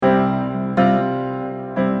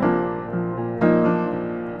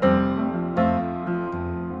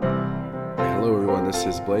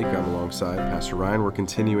Mrs. Blake. I'm alongside Pastor Ryan. We're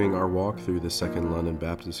continuing our walk through the Second London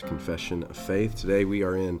Baptist Confession of Faith. Today we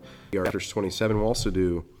are in chapters 27. We'll also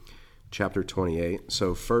do chapter 28.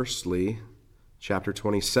 So firstly, chapter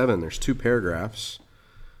 27. There's two paragraphs.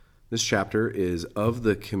 This chapter is of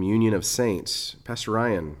the communion of saints. Pastor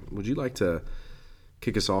Ryan, would you like to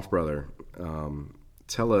kick us off, brother?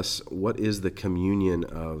 Tell us, what is the communion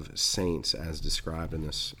of saints as described in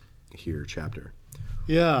this here chapter?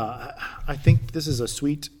 Yeah, I think this is a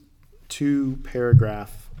sweet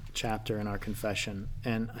two-paragraph chapter in our confession.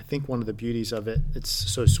 And I think one of the beauties of it, it's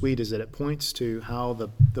so sweet, is that it points to how the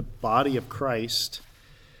body of Christ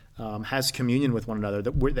has communion with one another,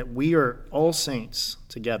 that we are all saints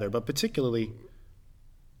together, but particularly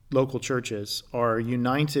local churches are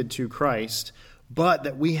united to Christ, but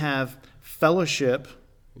that we have fellowship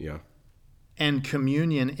and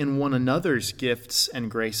communion in one another's gifts and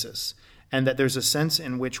graces. And that there's a sense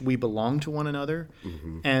in which we belong to one another,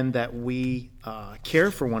 and that we care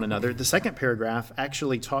for one another. The second paragraph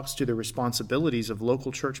actually talks to the responsibilities of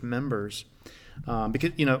local church members,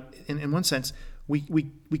 because, you know, in one sense, we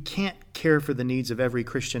can't care for the needs of every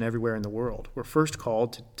Christian everywhere in the world. We're first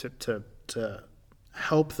called to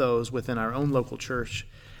help those within our own local church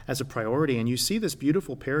as a priority. And you see this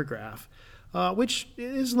beautiful paragraph, which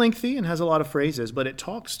is lengthy and has a lot of phrases, but it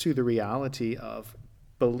talks to the reality of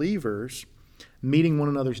believers meeting one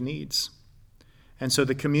another's needs. And so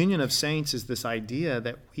the communion of saints is this idea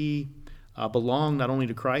that we belong not only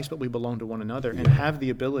to Christ, but we belong to one another and have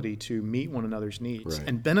the ability to meet one another's needs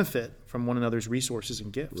and benefit from one another's resources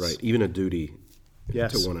and gifts. Right, even a duty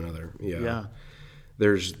to one another.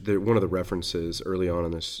 There's one of the references early on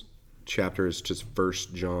in this chapter is just 1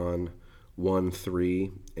 John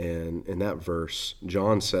 1:3, and in that verse,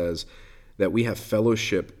 John says that we have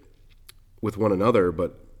fellowship with one another,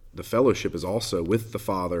 but the fellowship is also with the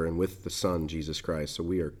Father and with the Son, Jesus Christ. So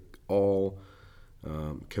we are all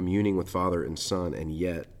communing with Father and Son, and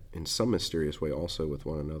yet, in some mysterious way, also with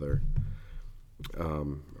one another. A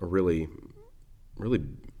really, really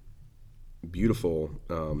beautiful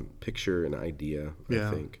picture and idea, I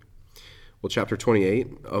think. Well, chapter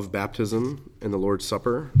 28 of baptism and the Lord's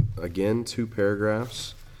Supper, again, two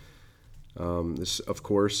paragraphs. This, of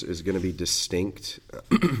course, is going to be distinct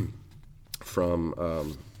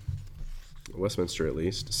from Westminster, at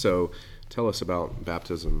least. So tell us about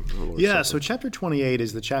baptism. So chapter 28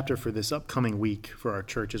 is the chapter for this upcoming week for our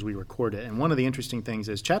church as we record it. And one of the interesting things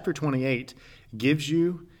is chapter 28 gives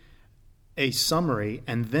you a summary,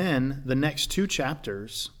 and then the next two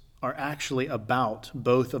chapters are actually about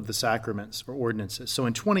both of the sacraments or ordinances. So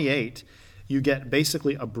in 28, you get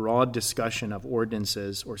basically a broad discussion of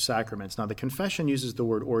ordinances or sacraments. Now, the confession uses the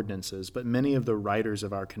word ordinances, but many of the writers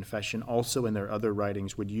of our confession also in their other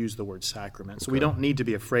writings would use the word sacrament. So we don't need to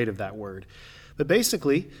be afraid of that word. But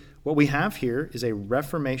basically, what we have here is a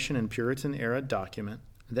Reformation and Puritan era document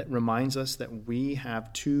that reminds us that we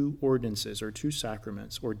have two ordinances or two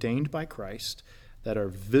sacraments ordained by Christ that are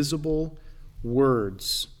visible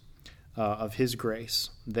words of his grace.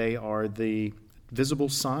 They are the visible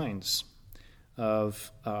signs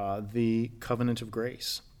of the covenant of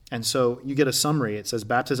grace. And so you get a summary. It says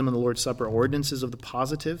baptism and the Lord's Supper, ordinances of the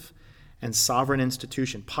positive and sovereign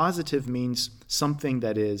institution. Positive means something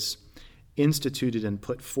that is instituted and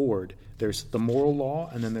put forward. There's the moral law,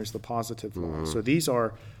 and then there's the positive law. So these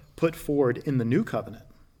are put forward in the new covenant.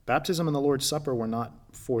 Baptism and the Lord's Supper were not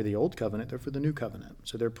for the old covenant, they're for the new covenant.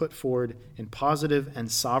 So they're put forward in positive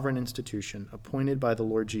and sovereign institution, appointed by the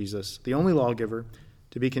Lord Jesus, the only lawgiver,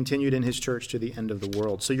 to be continued in his church to the end of the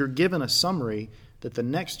world. So you're given a summary that the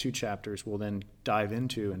next two chapters will then dive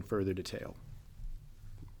into in further detail.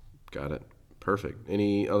 Got it. Perfect.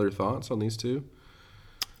 Any other thoughts on these two?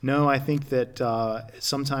 No, I think that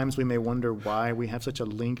sometimes we may wonder why we have such a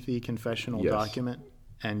lengthy confessional document,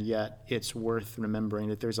 and yet it's worth remembering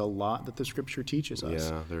that there's a lot that the Scripture teaches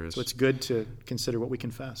us. Yeah, there is. So it's good to consider what we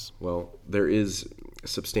confess. Well, there is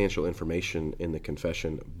substantial information in the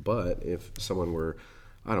confession, but if someone were,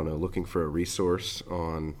 looking for a resource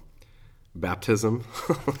on baptism,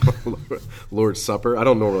 Lord's Supper, I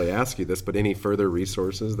don't normally ask you this, but any further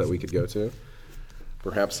resources that we could go to?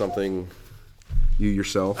 Perhaps something you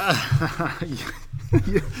yourself? I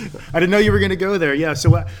didn't know you were going to go there. Yeah,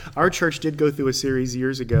 so our church did go through a series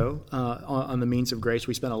years ago on the means of grace.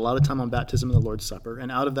 We spent a lot of time on baptism and the Lord's Supper,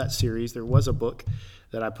 and out of that series, there was a book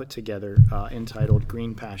that I put together entitled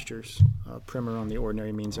Green Pastures, Primer on the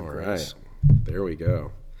Ordinary Means of Grace. All right, there we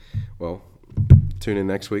go. Well, tune in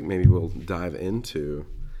next week. Maybe we'll dive into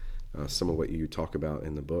some of what you talk about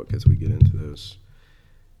in the book as we get into those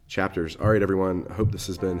chapters. All right, everyone. I hope this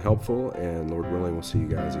has been helpful, and Lord willing, we'll see you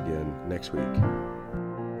guys again next week.